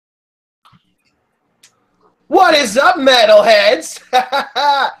What is up, metalheads?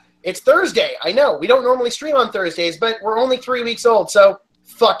 It's Thursday. I know, we don't normally stream on Thursdays, but we're only 3 weeks old, so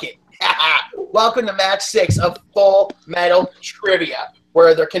fuck it. Welcome to Match 6 of Full Metal Trivia,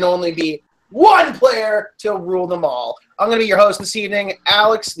 where there can only be one player to rule them all. I'm going to be your host this evening,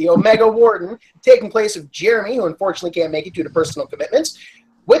 Alex, the Omega Worden, taking place of Jeremy, who unfortunately can't make it due to personal commitments.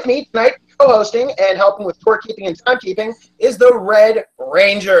 With me tonight, co-hosting and helping with scorekeeping and timekeeping, is the Red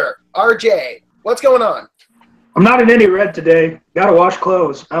Ranger, RJ. What's going on? I'm not in any red today. Gotta wash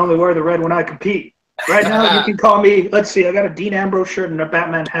clothes. I only wear the red when I compete. Right now, you can call me, let's see, I got a Dean Ambrose shirt and a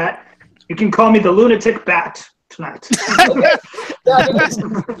Batman hat. You can call me the Lunatic Bat tonight. All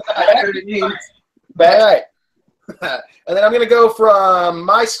right. And then I'm going to go from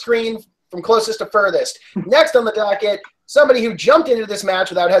my screen from closest to furthest. Next on the docket, somebody who jumped into this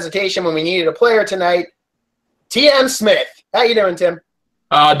match without hesitation when we needed a player tonight, TM Smith. How you doing, Tim?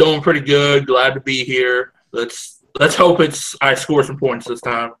 Doing pretty good. Glad to be here. Let's hope I score some points this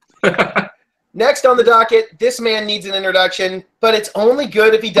time. Next on the docket, this man needs an introduction, but it's only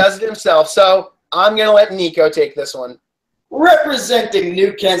good if he does it himself. So I'm going to let Nico take this one. Representing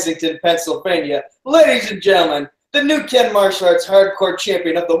New Kensington, Pennsylvania, ladies and gentlemen, the New Ken Martial Arts Hardcore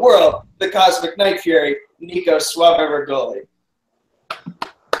Champion of the World, the Cosmic Nightfurry, Nico Regoli.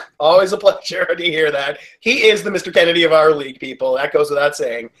 Always a pleasure to hear that. He is the Mr. Kennedy of our league, people. That goes without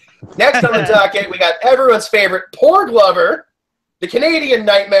saying. Next on the docket, we got everyone's favorite porg lover, the Canadian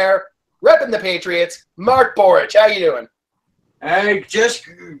Nightmare, repping the Patriots, Mark Boric. How you doing? I'm just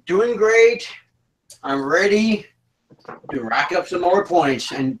doing great. I'm ready to rack up some more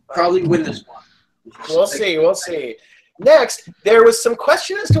points and probably win this one. We'll see. Next, there was some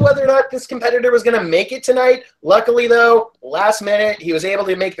question as to whether or not this competitor was going to make it tonight. Luckily, though, last minute, he was able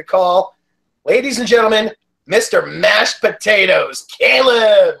to make the call. Ladies and gentlemen, Mr. Mashed Potatoes,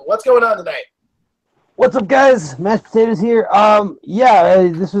 Caleb. What's going on tonight? What's up, guys? Mashed Potatoes here.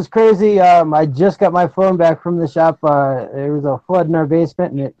 This was crazy. I just got my phone back from the shop. There was a flood in our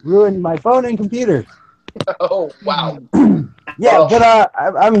basement, and it ruined my phone and computer. Oh, wow. I'm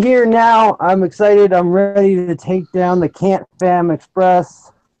here now. I'm excited. I'm ready to take down the Can't Fam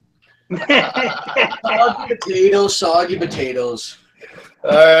Express. Soggy potatoes. All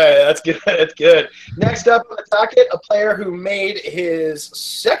right, that's good. That's good. Next up on the docket, a player who made his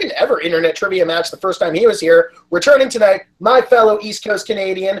second ever internet trivia match the first time he was here, returning tonight, my fellow East Coast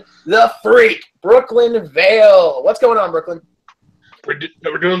Canadian, the Freak, Brooklyn Vail. What's going on, Brooklyn? We're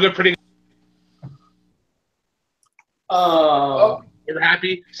doing good, pretty good. We're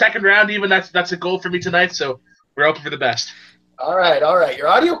happy. Second round, even that's a goal for me tonight. So we're hoping for the best. All right. Your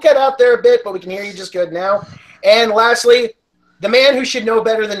audio cut out there a bit, but we can hear you just good now. And lastly, the man who should know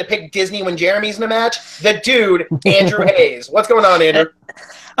better than to pick Disney when Jeremy's in a match, the dude, Andrew Hayes. What's going on, Andrew?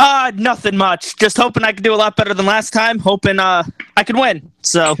 Nothing much. Just hoping I can do a lot better than last time. Hoping I can win.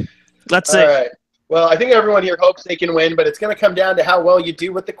 So let's see. All right. Well, I think everyone here hopes they can win, but it's going to come down to how well you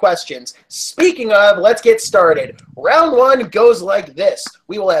do with the questions. Speaking of, let's get started. Round one goes like this.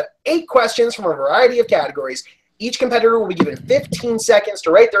 We will have 8 questions from a variety of categories. Each competitor will be given 15 seconds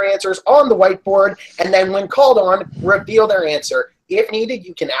to write their answers on the whiteboard, and then when called on, reveal their answer. If needed,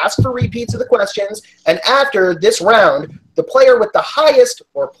 you can ask for repeats of the questions, and after this round, the player with the highest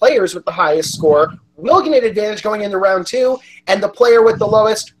or players with the highest score will get an advantage going into round 2, and the player with the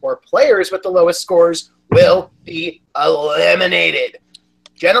lowest or players with the lowest scores will be eliminated.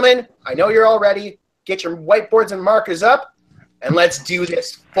 Gentlemen, I know you're all ready. Get your whiteboards and markers up, and let's do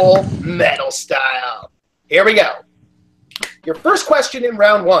this full metal style. Here we go. Your first question in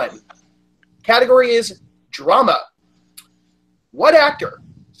round 1. Category is drama. What actor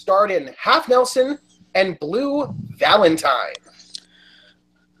starred in Half Nelson and Blue Valentine?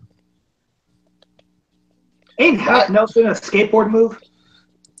 Ain't Half Nelson a skateboard move?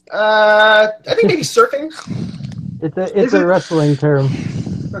 I think maybe surfing. It's a wrestling term.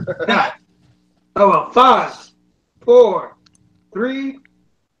 Yeah. Oh, well, 5, 4, 3,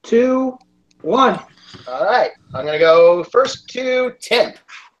 2, 1. All right. I'm going to go first to Tim.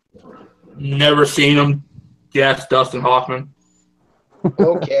 Never seen him. Yes, Dustin Hoffman.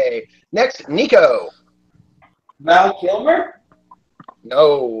 Okay. Next, Nico. Val Kilmer?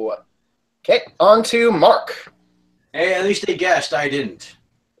 No. Okay. On to Mark. Hey, at least they guessed. I didn't.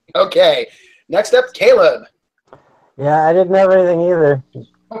 Okay. Next up, Caleb. Yeah, I didn't have anything either.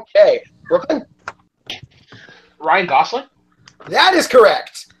 Okay. Brooklyn. Ryan Gosling? That is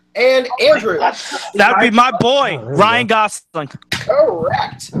correct. And Andrew. That'd be my boy, Ryan Gosling.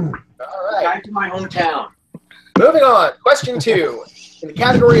 Correct. All right. Back to my hometown. Moving on. Question 2. In the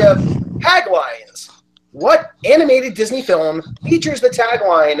category of taglines, what animated Disney film features the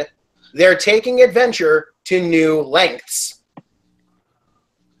tagline, "They're taking adventure to new lengths?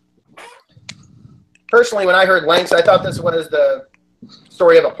 Personally, when I heard lengths, I thought this was the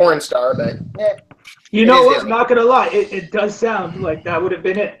story of a porn star, but You It know is what? Disney. Not gonna lie, it does sound like that would have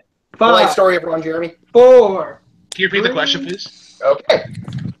been it. the life 5, story of Ron Jeremy. 4. Can you repeat the question, please? Okay.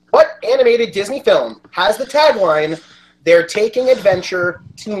 What animated Disney film has the tagline, "They're taking adventure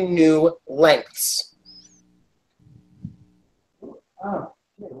to new lengths"? Oh,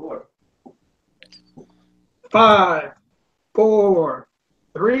 good Lord. 5, 4,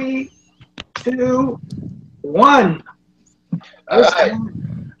 3, 2, 1. All right.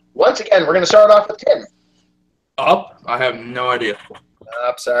 Once again, we're going to start off with Tim. Up? I have no idea.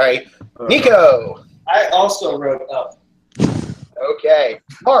 Sorry. Nico. I also wrote up. Okay.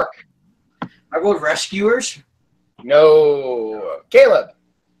 Mark. I wrote Rescuers. No. Caleb.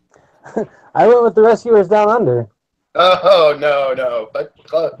 I went with the Rescuers Down Under. Oh, no. But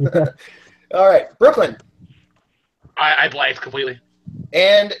close. All right. Brooklyn. I blanked completely.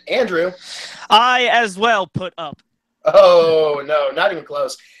 And Andrew. I as well put up. Oh, no. Not even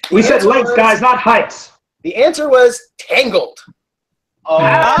close. We The said answer lengths, was- guys, not heights. The answer was Tangled. Oh.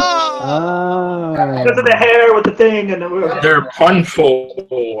 Because of the hair with the thing and the. They're punful.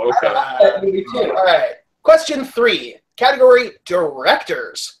 Okay. That movie too. All right. Question 3. Category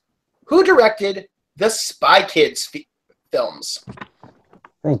directors. Who directed the Spy Kids films?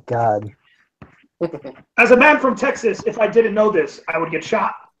 Thank God. As a man from Texas, if I didn't know this, I would get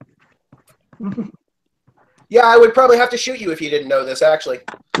shot. Yeah, I would probably have to shoot you if you didn't know this, actually.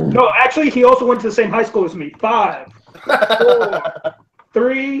 No, actually, he also went to the same high school as me. 5, 4,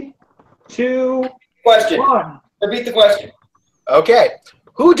 3, 2, Question. 1. Repeat the question. Okay.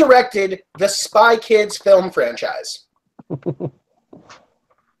 Who directed the Spy Kids film franchise?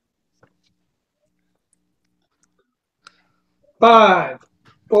 5,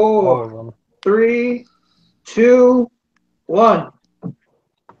 All 4, of them. 3, 2, 1.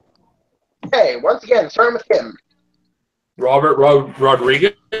 Okay, once again, starting with Kim. Robert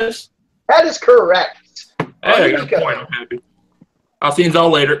Rodriguez? That is correct. Hey, I got Nico. a point. I'm happy. I'll see you all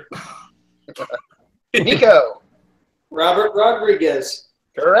later. Nico. Robert Rodriguez.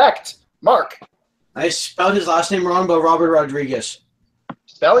 Correct. Mark. I spelled his last name wrong, but Robert Rodriguez.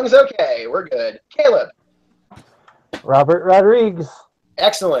 Spelling's okay. We're good. Caleb. Robert Rodriguez.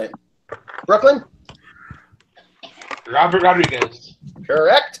 Excellent. Brooklyn. Robert Rodriguez.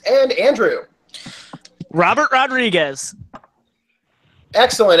 Correct. And Andrew. Robert Rodriguez.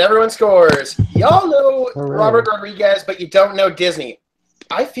 Excellent. Everyone scores. Y'all know Hooray. Robert Rodriguez, but you don't know Disney.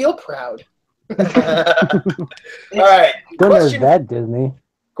 I feel proud. All right. Don't know Question, that Disney.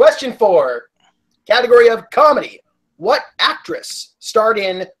 question 4. Category of comedy. What actress starred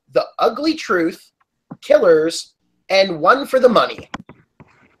in The Ugly Truth, Killers, and One for the Money?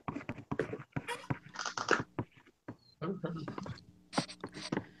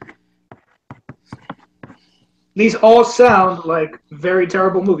 These all sound like very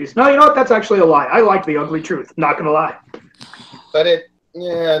terrible movies. No, you know what? That's actually a lie. I like The Ugly Truth. Not gonna lie. But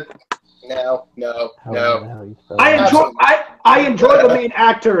no. How the hell you spell I that? enjoy. Absolutely. I enjoy the main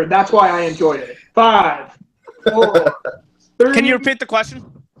actor. That's why I enjoyed it. 5, 4, 3. Can you repeat the question?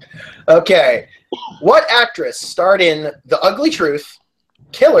 Okay. What actress starred in The Ugly Truth,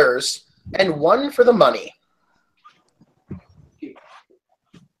 Killers, and One for the Money?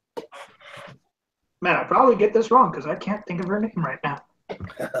 Man, I probably get this wrong because I can't think of her name right now.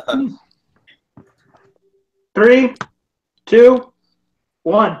 3, 2,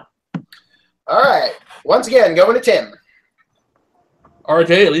 1. All right. Once again, going to Tim.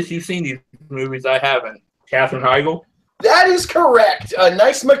 RJ, at least you've seen these movies. I haven't. Katherine Heigl? That is correct. A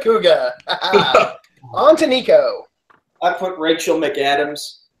nice Makuga. On to Nico. I put Rachel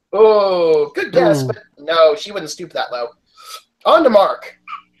McAdams. Oh, good guess, Ooh. but no, she wouldn't stoop that low. On to Mark.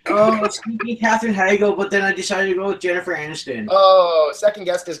 Oh, I was thinking Katherine Heigl, but then I decided to go with Jennifer Aniston. Oh, second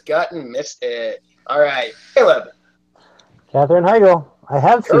guessed his gut and missed it. All right. Caleb. Katherine Heigl. I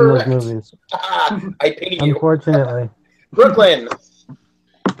have seen Correct. those movies, I pity you. unfortunately. Brooklyn.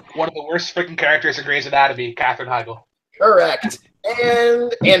 One of the worst freaking characters in Grey's Anatomy, Katherine Heigl. Correct.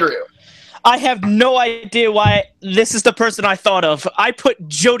 And Andrew. I have no idea why this is the person I thought of. I put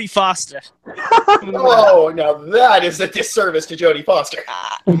Jodie Foster. Oh, now that is a disservice to Jodie Foster.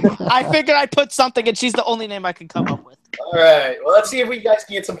 I figured I'd put something, and she's the only name I could come up with. All right. Well, let's see if we guys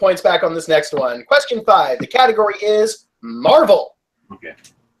can get some points back on this next one. Question 5. The category is Marvel. Okay.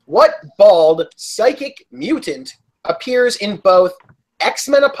 What bald psychic mutant appears in both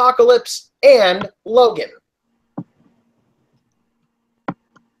X-Men Apocalypse and Logan?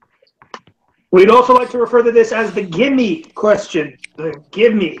 We'd also like to refer to this as the gimme question. The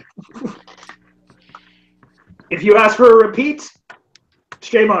gimme. If you ask for a repeat,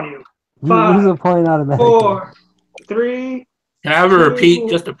 shame on you. You lose a point automatically. 4, 3. Can I have a repeat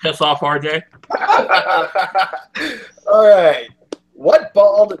just to piss off RJ? All right. What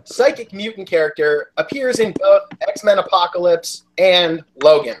bald psychic mutant character appears in both X-Men Apocalypse and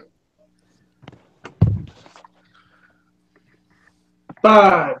Logan?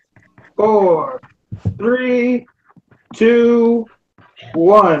 5, 4, 3, 2,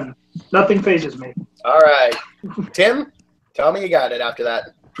 1. Nothing phases me. All right. Tim, tell me you got it after that.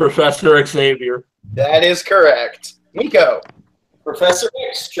 Professor Xavier. That is correct. Nico. Professor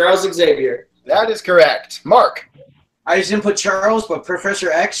X, Charles Xavier. That is correct. Mark. I just didn't put Charles, but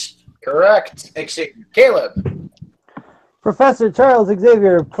Professor X. Correct. Xavier. Caleb. Professor Charles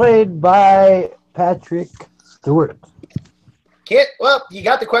Xavier, played by Patrick Stewart. Well, you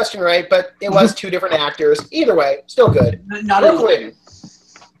got the question right, but it was 2 different actors. Either way, still good. Not Brooklyn.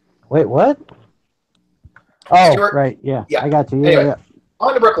 Wait, what? Oh, Stewart. right, yeah. Yeah. I got you. Anyway. Yeah.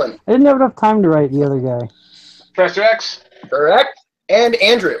 On to Brooklyn. I didn't have enough time to write the other guy. Professor X. Correct. And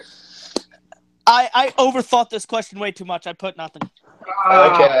Andrew. I overthought this question way too much. I put nothing.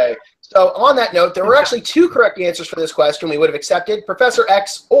 Okay. So on that note, there were actually 2 correct answers for this question. We would have accepted Professor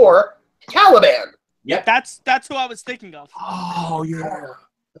X or Caliban. Yep. That's who I was thinking of. Oh, yeah.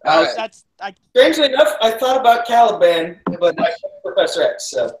 That's Strangely enough, I thought about Caliban, but I picked Professor X.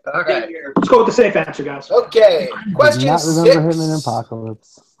 So. Okay. Let's go with the safe answer, guys. Okay. I Question do not 6. remember him in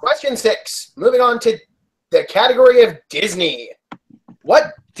Apocalypse. Question 6. Moving on to the category of Disney.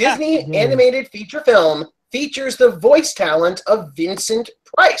 What Disney Yeah. animated feature film features the voice talent of Vincent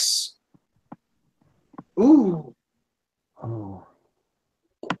Price? Ooh. Oh.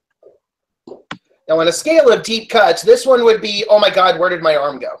 Now, on a scale of deep cuts, this one would be, oh my God, where did my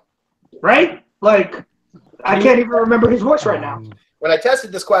arm go? Right? Like, I can't even remember his voice right now. When I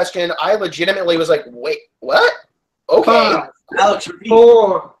tested this question, I legitimately was like, wait, what? Okay. 5, Alex, repeat.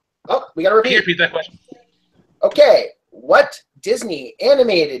 4. Oh, we got to Can you repeat. repeat that question? Okay. What Disney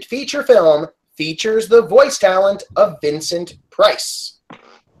animated feature film features the voice talent of Vincent Price?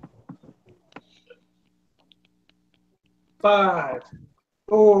 5,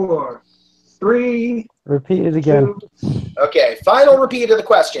 4, 3. Repeat it again. 2. Okay, final repeat of the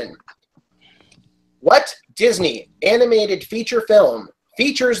question. What Disney animated feature film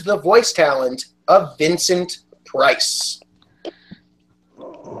features the voice talent of Vincent Price?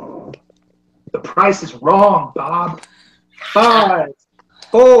 The price is wrong, Bob. 5,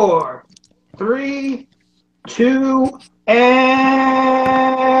 4, 3, 2,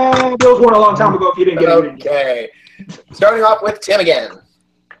 and those won a long time ago if you didn't get it. Okay. Starting off with Tim again.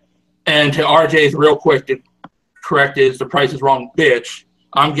 And to RJ's real quick, the correct is The Price is Wrong, bitch.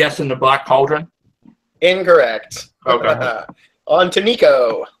 I'm guessing The Black Cauldron. Incorrect. Okay. On to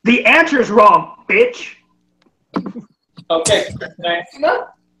Nico. The answer's wrong, bitch. Okay. Next.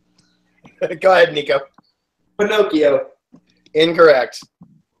 Go ahead, Nico. Pinocchio. Incorrect.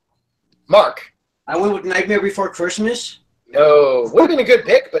 Mark. I went with Nightmare Before Christmas. No. Would have been a good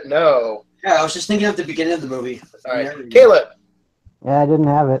pick, but no. Yeah, I was just thinking of the beginning of the movie. All right. Caleb. Yeah, I didn't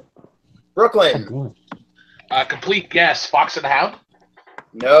have it. Brooklyn. God damn it. Complete guess. Fox and the Hound.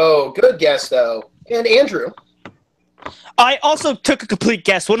 No. Good guess, though. And Andrew. I also took a complete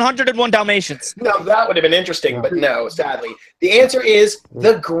guess. 101 Dalmatians. No, that would have been interesting, but no, sadly. The answer is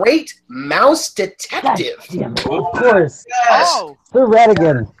The Great Mouse Detective. Damn it. Of course. Oh, Sir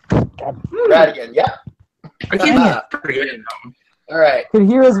Radigan. Radigan, yeah. I keep forgetting them. All right. Could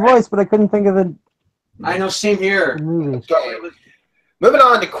hear his voice, but I couldn't think of the I know, same here. movie. Okay. Moving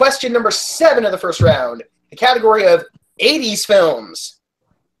on to question number 7 of the first round, the category of 80s films.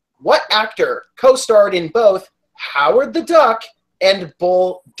 What actor co-starred in both Howard the Duck and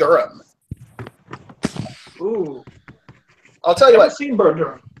Bull Durham? Ooh. I'll tell you I've what, seen Bird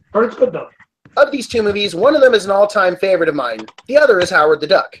Durham. Heard it's good, though. of these 2 movies, one of them is an all-time favorite of mine. The other is Howard the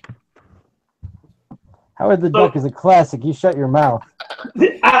Duck. Howard the Duck is a classic. You shut your mouth.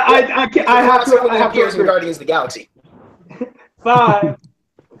 I have to. I have appears in to. Guardians of the Galaxy. 5,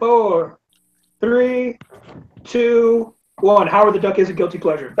 4, 3, 2, 1. Howard the Duck is a guilty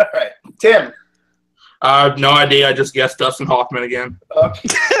pleasure. All right. Tim. I have no idea. I just guessed Dustin Hoffman again. Okay.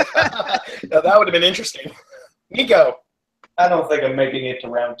 Now, that would have been interesting. Nico. I don't think I'm making it to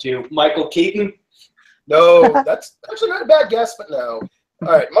round 2. Michael Keaton. No, that's actually not a bad guess, but no.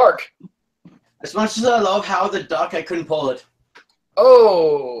 All right, Mark. As much as I love Howard the Duck, I couldn't pull it.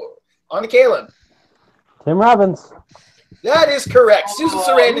 Oh, on to Caleb. Tim Robbins. That is correct. Susan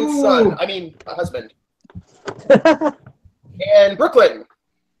Sarandon's Ooh. son. I mean, husband. And Brooklyn.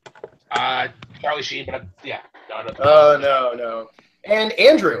 Charlie Sheen, but yeah. No. Oh, no. And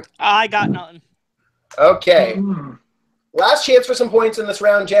Andrew. I got nothing. Okay. Last chance for some points in this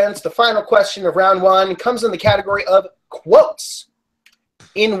round, gents. The final question of round 1 comes in the category of quotes.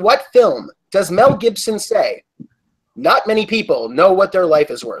 In what film does Mel Gibson say, "Not many people know what their life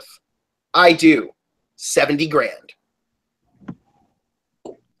is worth. I do. 70 grand."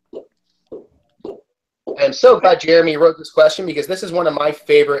 I'm so glad Jeremy wrote this question because this is one of my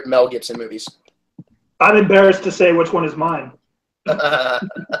favorite Mel Gibson movies. I'm embarrassed to say which one is mine.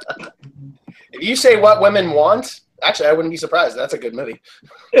 If you say What Women Want, actually, I wouldn't be surprised. That's a good movie.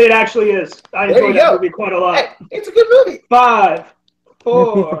 It actually is. I enjoy that movie quite a lot. Hey, it's a good movie. 5, Can you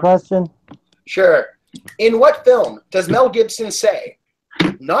repeat the 4. question? Sure. In what film does Mel Gibson say,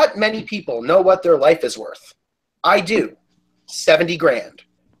 "Not many people know what their life is worth. I do. 70 grand."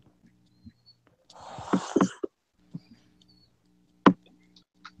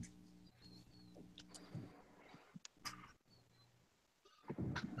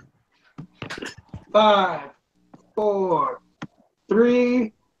 Five, 4,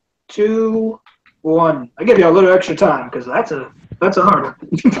 3, 2, 1. I give you a little extra time because that's a hard one.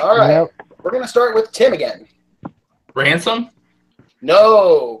 All right. Yep. We're going to start with Tim again. Ransom?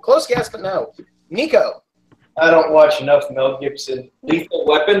 No. Close guess, but no. Nico. I don't watch enough Mel Gibson. Lethal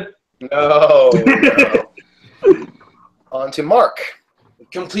Weapon? No. On to Mark.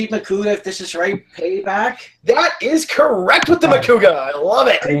 Complete Makuga, if this is right, Payback. That is correct with the Makuga. I love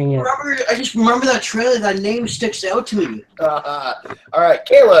it. Dang it. I just remember that trailer. That name sticks out to me. All right.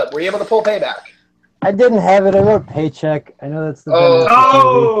 Caleb, were you able to pull Payback? I didn't have it. I wrote Paycheck. I know that's the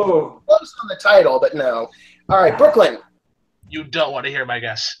Oh! Close on the title, but no. All right. Brooklyn. You don't want to hear my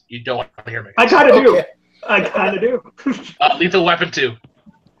guess. You don't want to hear my I guess. kind of do. Okay. I kind of do. Lethal Weapon 2.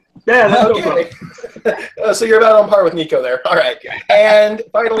 Yeah, that's no problem. Okay. So you're about on par with Nico there. All right. And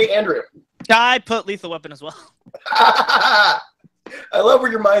finally, Andrew. I put Lethal Weapon as well. I love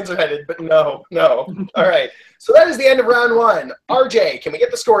where your minds are headed, but no. All right. So that is the end of round 1. RJ, can we get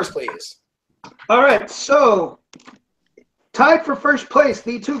the scores, please? All right, so tied for first place,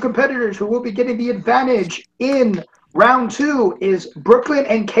 the 2 competitors who will be getting the advantage in round 2 is Brooklyn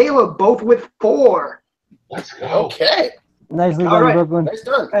and Caleb, both with 4. Let's go. Okay. Nicely All done, right. Brooklyn. Nice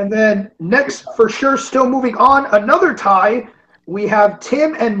done. And then next, for sure, still moving on, another tie. We have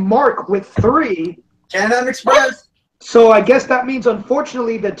Tim and Mark with 3. Canada Express. So I guess that means,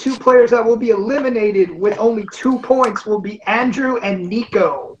 unfortunately, the 2 players that will be eliminated with only 2 points will be Andrew and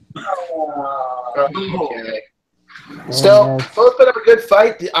Nico. Okay. Still, both put up a good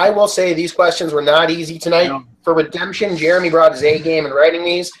fight. I will say these questions were not easy tonight. No. For redemption, Jeremy brought his A game in writing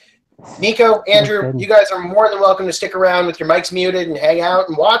these. Nico, Andrew, you guys are more than welcome to stick around with your mics muted and hang out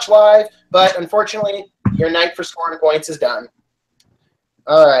and watch live, but unfortunately, your night for scoring points is done.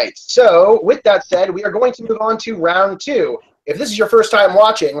 All right, so with that said, we are going to move on to round 2. If this is your first time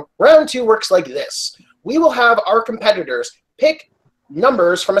watching, round 2 works like this. We will have our competitors pick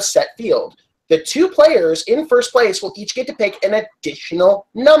numbers from a set field. The 2 players in first place will each get to pick an additional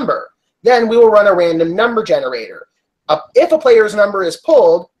number. Then we will run a random number generator. If a player's number is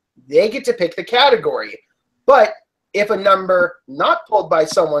pulled, they get to pick the category. But if a number not pulled by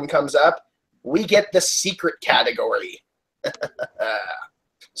someone comes up, we get the secret category.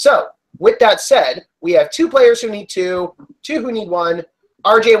 So, with that said, we have 2 players who need 2, 2 who need 1.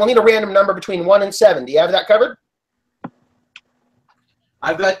 RJ will need a random number between 1 and 7. Do you have that covered?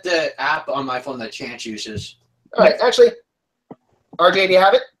 I've got the app on my phone that Chance uses. All right, actually, RJ, do you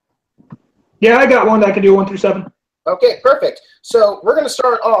have it? Yeah, I got one that can do 1 through 7. Okay, perfect. So we're going to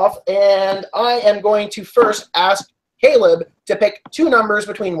start off, and I am going to first ask Caleb to pick 2 numbers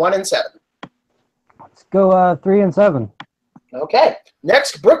between 1 and 7. Let's go 3 and 7. Okay.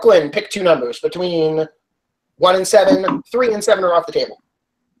 Next, Brooklyn, pick 2 numbers between 1 and 7. 3 and 7 are off the table.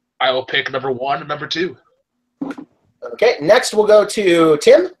 I will pick number 1 and number 2. Okay. Next, we'll go to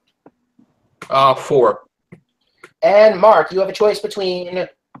Tim. 4. And Mark, you have a choice between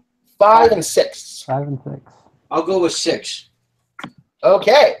 5 and 6. 5 and 6. I'll go with 6.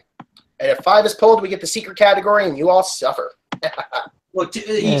 Okay. And if 5 is pulled, we get the secret category, and you all suffer. Well,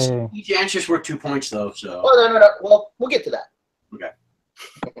 each answer's worth 2 points, though. So. Oh, no. Well, we'll get to that. Okay.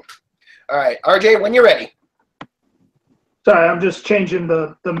 All right. RJ, when you're ready. Sorry, I'm just changing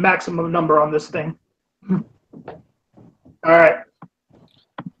the maximum number on this thing. All right.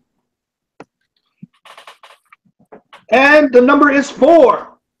 And the number is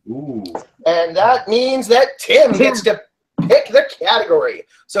 4. Ooh. And that means that Tim gets to pick the category.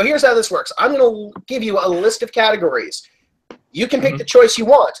 So here's how this works. I'm going to give you a list of categories. You can pick the choice you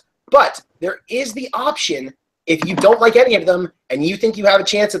want, but there is the option, if you don't like any of them and you think you have a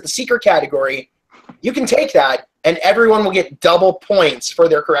chance at the secret category, you can take that, and everyone will get double points for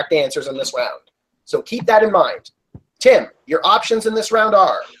their correct answers in this round. So keep that in mind. Tim, your options in this round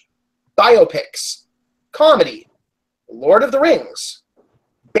are biopics, comedy, Lord of the Rings,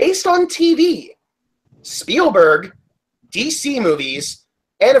 based on TV, Spielberg, DC movies,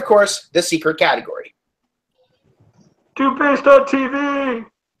 and of course, the secret category. Do based on TV.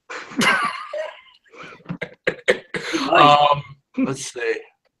 Let's see.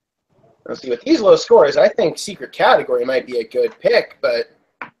 Let's see, with these low scores, I think secret category might be a good pick, but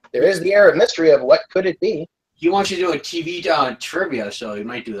there is the air of mystery of what could it be. He wants you to do a TV trivia, so he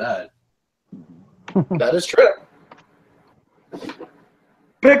might do that. That is true.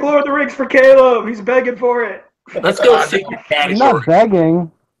 Pick Lord of the Rings for Caleb. He's begging for it. Let's go secret I'm category. not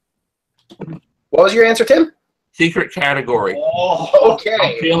begging. What was your answer, Tim? Secret category. Oh, I'm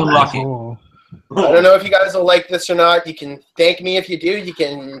Okay. feeling lucky. Oh. I don't know if you guys will like this or not. You can thank me if you do. You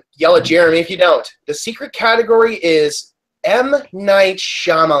can yell at Jeremy if you don't. The secret category is M. Night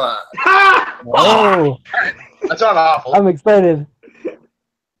Shyamalan. Oh, That's not awful. I'm excited.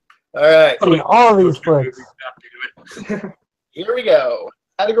 All right, Seen all these flicks. here we go.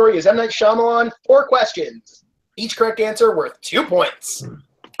 Category is M. Night Shyamalan. 4 questions. Each correct answer worth 2 points.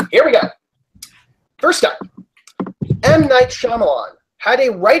 Here we go. First up, M. Night Shyamalan had a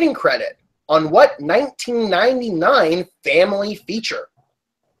writing credit on what 1999 family feature?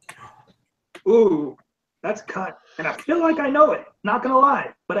 Ooh, that's cut. And I feel like I know it. Not going to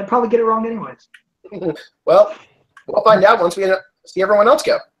lie. But I'd probably get it wrong anyways. Well, we'll find out once we see everyone else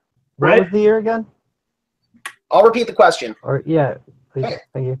go. What Right? was the year again? I'll repeat the question. Or yeah, please. Okay.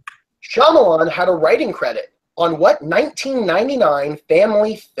 Thank you. Shyamalan had a writing credit on what 1999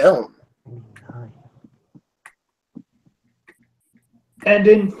 family film? And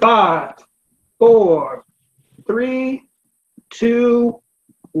in 5, 4, 3, 2,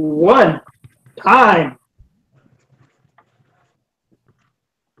 1. Time.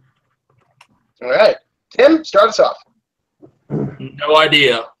 All right. Tim, start us off. No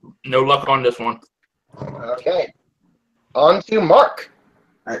idea. No luck on this one. Okay. On to Mark.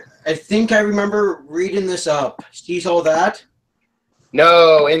 I think I remember reading this up. Sees all that?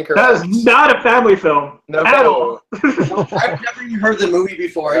 No, incorrect. That is not a family film. No. At all. I've never even heard the movie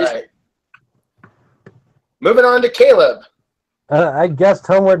before. All right. Moving on to Caleb. I guessed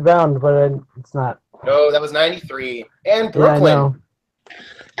Homeward Bound, but it's not. No, that was 93. And Yeah, I Brooklyn. know.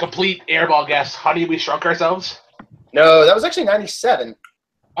 Complete airball guess. Honey, we shrunk ourselves. No, that was actually 97, if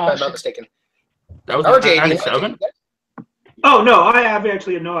Oh, I'm not shit. mistaken. That was RJ, do you know 97? what- Oh, no. I have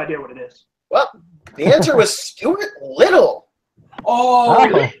actually no idea what it is. Well, the answer was Stuart Little. Oh,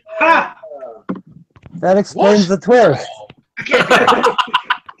 Oh, Ah! that explains the twist.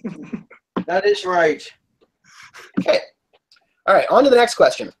 that is right. Okay. All right, on to the next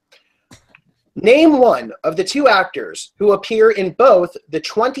question. Name one of the 2 actors who appear in both the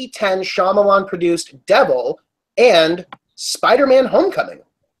 2010 Shyamalan-produced Devil and Spider-Man Homecoming.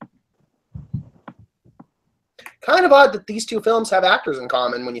 Kind of odd that these 2 films have actors in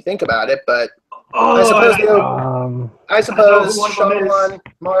common when you think about it, but Oh, I suppose I- they're I I suppose know who one of them is. Shyamalan,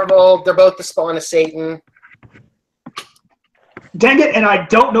 Marvel, they're both the spawn of Satan. Dang it, and I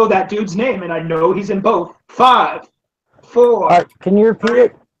don't know that dude's name, and I know he's in both. 5, 4. Can you repeat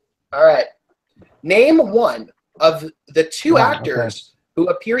it? All right. Name one of the 2 Oh, actors who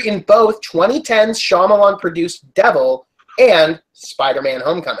appear in both 2010's Shyamalan-produced Devil and Spider-Man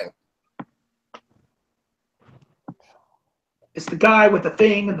Homecoming. It's the guy with the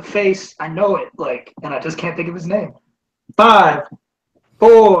thing and the face. I know it, and I just can't think of his name. 5,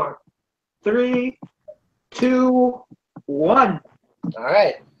 4, 3, 2, 1. All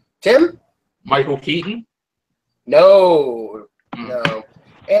right. Tim? Michael Keaton? No. No.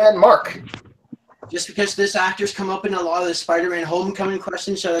 And Mark? Just because this actor's come up in a lot of the Spider-Man Homecoming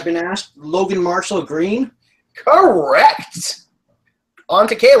questions that have been asked. Logan Marshall Green? Correct. On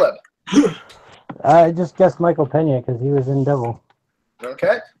to Caleb. I just guessed Michael Pena because he was in Devil.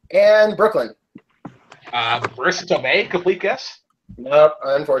 Okay. And Brooklyn? Marissa Tomei, complete guess. No,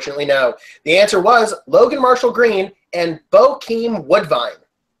 unfortunately, no. The answer was Logan Marshall Green and Bokeem Woodbine.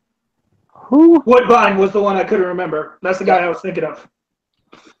 Who? Woodbine was the one I couldn't remember. That's the guy I was thinking of.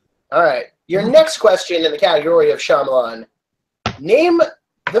 All right. Your next question in the category of Shyamalan. Name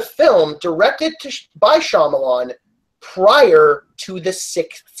the film directed by Shyamalan prior to The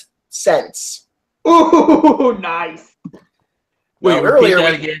Sixth Sense. Ooh, nice. Wait, Now, repeat earlier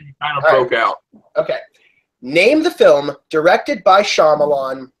that we- again. You kind of All right. broke out. Okay. Name the film directed by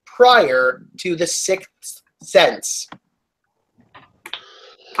Shyamalan prior to The Sixth Sense.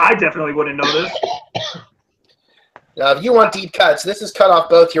 I definitely wouldn't know this. Now, if you want deep cuts, this is cut off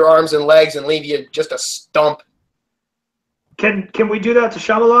both your arms and legs and leave you just a stump. Can we do that to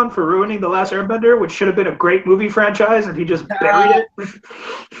Shyamalan for ruining The Last Airbender, which should have been a great movie franchise, and he just buried it?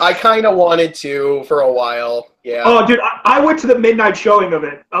 I kind of wanted to for a while. Yeah. Oh, dude, I went to the midnight showing of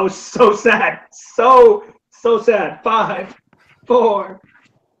it. I was so sad. So sad. 5, 4,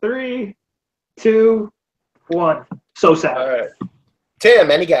 3, 2, 1. So sad. All right.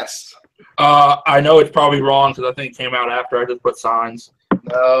 Tim, any guess? I know it's probably wrong because I think it came out after I just put Signs.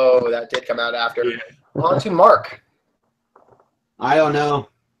 No, that did come out after. Yeah. On to Mark. I don't know.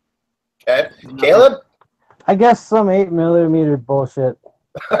 Okay. Caleb? I guess some 8mm bullshit.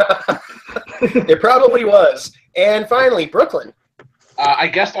 It probably was. And finally, Brooklyn. I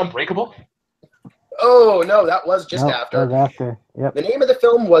guessed Unbreakable. Oh, no, that was just Nope, after. that was after. Yep. The name of the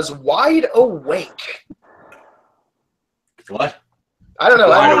film was Wide Awake. What? I don't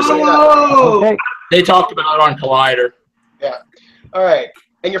know. I've never seen that. Oh! Okay. They talked about it on Collider. Yeah. All right.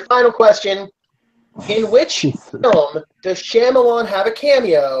 And your final question. In which film does Shyamalan have a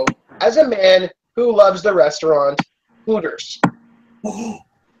cameo as a man who loves the restaurant Hooters?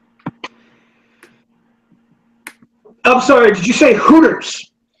 I'm sorry, did you say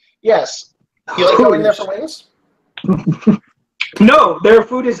Hooters? Yes. You like going there for wings? No, their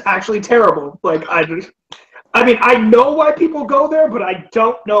food is actually terrible. Like, I mean, I know why people go there, but I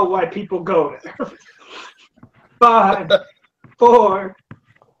don't know why people go there. 5, 4,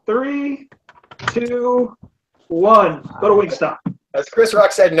 3, 2, 1. Go to Wingstop. As Chris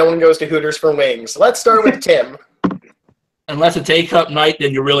Rock said, no one goes to Hooters for wings. Let's start with Tim. Unless it's A-Cup night,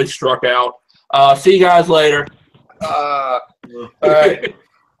 then you really struck out. See you guys later. All right.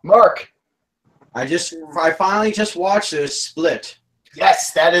 Mark. I finally just watched this Split.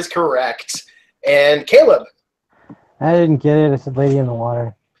 Yes, that is correct. And Caleb. I didn't get it. I said Lady in the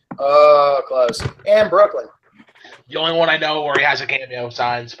Water. Oh, close. And Brooklyn. The only one I know where he has a cameo,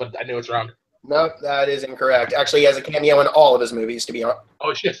 Signs, but I knew it's wrong. No, that is incorrect. Actually, he has a cameo in all of his movies, to be honest.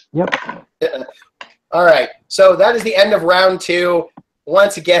 Oh, shit. Yep. All right. So that is the end of round 2.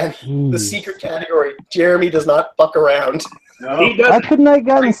 Once again, the Jeez. secret category. Jeremy does not fuck around. No. He Why doesn't. couldn't I have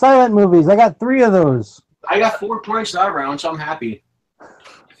gotten silent movies? I got 3 of those. I got 4 points that round, so I'm happy.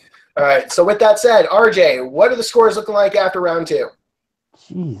 All right. So with that said, RJ, what are the scores looking like after round 2?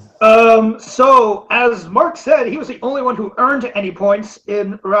 Jeez. So, as Mark said, he was the only one who earned any points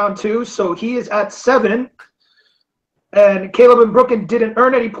in round 2, so he is at 7. And Caleb and Brooklyn didn't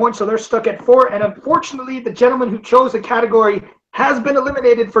earn any points, so they're stuck at 4. And unfortunately, the gentleman who chose the category has been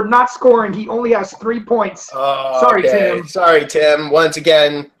eliminated for not scoring. He only has 3 points. Sorry, Tim. Sorry, Tim. Once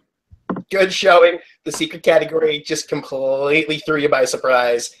again, good showing. The secret category just completely threw you by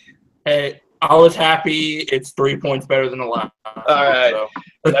surprise. Hey, I was happy. It's 3 points better than the last. All right. So.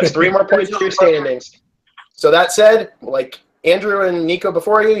 That's 3 more points to your standings. So that said, like Andrew and Nico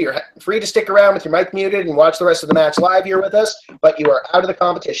before you, you're free to stick around with your mic muted and watch the rest of the match live here with us, but you are out of the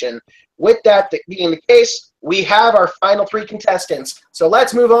competition. With that being the case, we have our final 3 contestants. So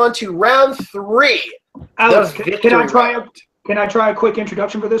let's move on to round 3. Alex, The can I victory try a quick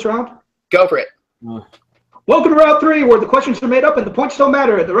introduction for this round? Go for it. Welcome to round 3, where the questions are made up and the points don't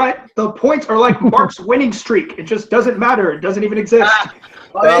matter. The points are like Mark's winning streak. It just doesn't matter. It doesn't even exist.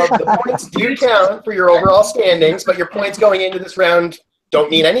 Well, the points do count for your overall standings, but your points going into this round don't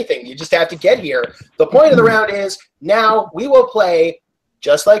mean anything. You just have to get here. The point of the round is now we will play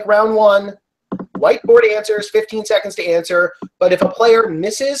just like round 1. Whiteboard answers, 15 seconds to answer. But if a player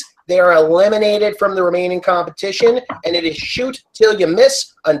misses, they are eliminated from the remaining competition, and it is shoot till you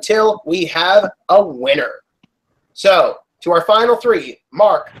miss until we have a winner. So, to our final 3,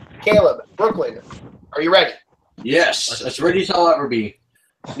 Mark, Caleb, Brooklyn, are you ready? Yes, as ready as I'll ever be.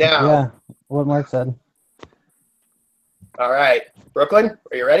 Now, Yeah, what Mark said. all right. Brooklyn,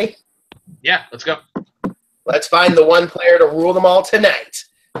 are you ready? Yeah, let's go. Let's find the one player to rule them all tonight.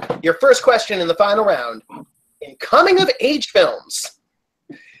 Your first question in the final round. In coming-of-age films,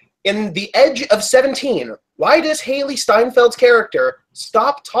 in The Edge of 17, why does Haley Steinfeld's character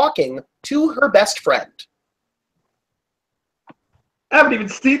stop talking to her best friend? I haven't even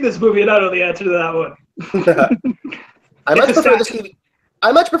seen this movie, and I know the answer to that one. I much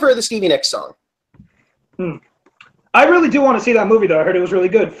prefer the Stevie Nicks song. I really do want to see that movie, though. I heard it was really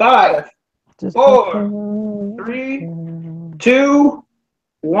good. 5, Just 4, 3, 2,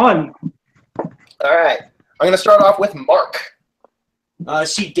 1. All right. I'm going to start off with Mark.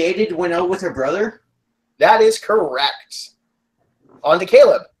 She went out with her brother. That is correct. On to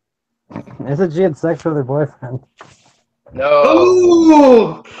Caleb. I said she had sex with her boyfriend. No.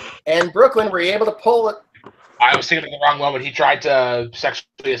 Ooh! And Brooklyn, were you able to pull it? I was thinking of the wrong one when he tried to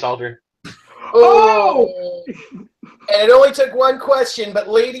sexually assault her. Oh! And it only took one question, but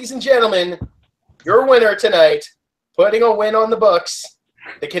ladies and gentlemen, your winner tonight putting a win on the books,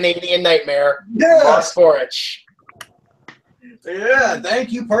 the Canadian Nightmare, Yes! Boric. Yeah,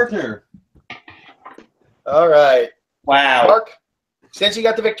 thank you, partner. All right. Wow. Mark, since you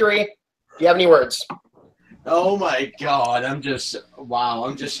got the victory, do you have any words? Oh my God, I'm just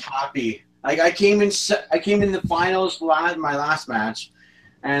happy. Like I came in the finals my last match,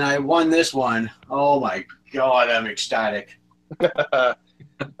 and I won this one. Oh my God, I'm ecstatic. All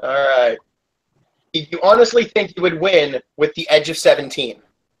right. Did you honestly think you would win with The Edge of 17?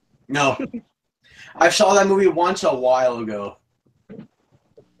 No, I saw that movie once a while ago.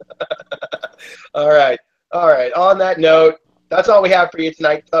 All right. All right. On that note, that's all we have for you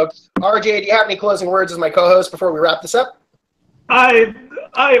tonight, folks. RJ, do you have any closing words as my co-host before we wrap this up? I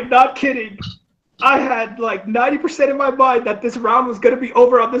am not kidding. I had like 90% in my mind that this round was going to be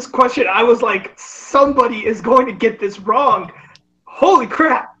over on this question. I was like, somebody is going to get this wrong. Holy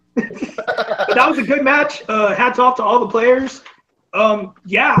crap. But that was a good match. Hats off to all the players.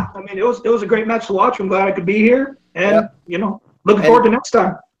 Yeah, I mean, it was a great match to watch. I'm glad I could be here. And, looking forward to next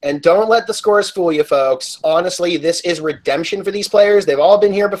time. And don't let the scores fool you, folks. Honestly, this is redemption for these players. They've all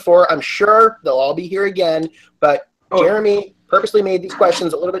been here before. I'm sure they'll all be here again. But Jeremy purposely made these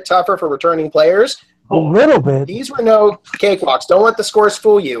questions a little bit tougher for returning players. A little bit. These were no cakewalks. Don't let the scores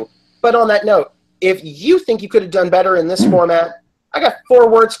fool you. But on that note, if you think you could have done better in this format, I got 4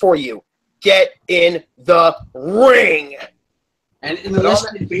 words for you. Get in the ring. And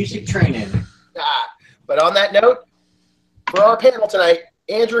enlisted basic training. But on that note, for our panel tonight,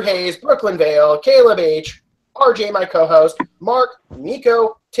 Andrew Hayes, Brooklyn Vail, Caleb H., RJ, my co-host, Mark,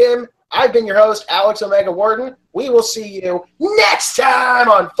 Nico, Tim. I've been your host, Alex Omega Worden. We will see you next time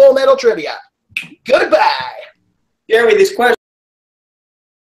on Full Metal Trivia. Goodbye. Jeremy, this question.